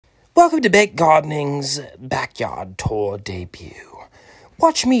Welcome to Baked Gardening's backyard tour debut.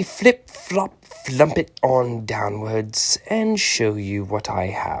 Watch me flip-flop-flump it on downwards and show you what I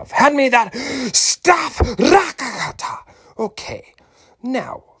have. Hand me that staff! Rakakata! Okay,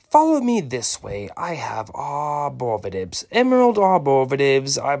 now, follow me this way. I have arborvitaes, emerald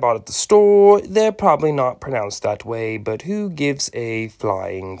arborvitaes I bought at the store. They're probably not pronounced that way, but who gives a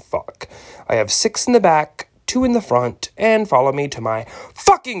flying fuck? I have 6 in the back, 2 in the front, and follow me to my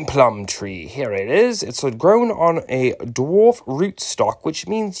fucking plum tree. Here it is. It's grown on a dwarf rootstock, which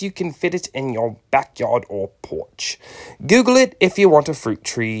means you can fit it in your backyard or porch. Google it if you want a fruit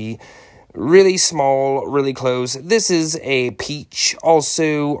tree. Really small, really close. This is a peach,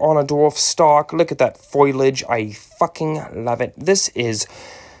 also on a dwarf stalk. Look at that foliage. I fucking love it. This is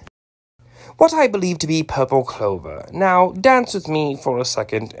what I believe to be purple clover. Now, dance with me for a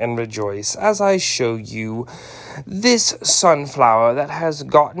second and rejoice as I show you this sunflower that has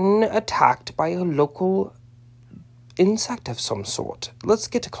gotten attacked by a local insect of some sort. Let's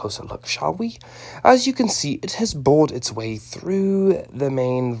get a closer look, shall we? As you can see, it has bored its way through the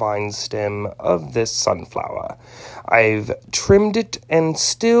main vine stem of this sunflower. I've trimmed it, and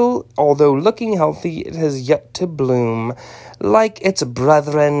still, although looking healthy, it has yet to bloom like its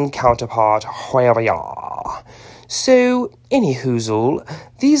brethren counterpart, Hoya. So, anyhoozle,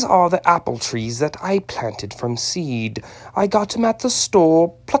 these are the apple trees that I planted from seed. I got them at the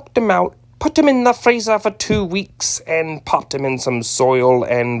store, plucked them out, put them in the freezer for 2 weeks, and popped them in some soil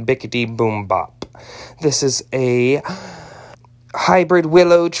and bickety-boom-bop. This is a hybrid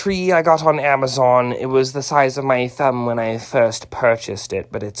willow tree I got on Amazon. It was the size of my thumb when I first purchased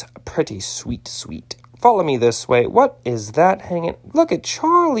it, but it's pretty sweet. Follow me this way. What is that hanging? Look at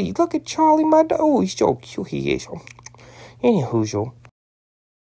Charlie. Look at Charlie, my dog. Oh, he's so cute. He is. Anyhoozle.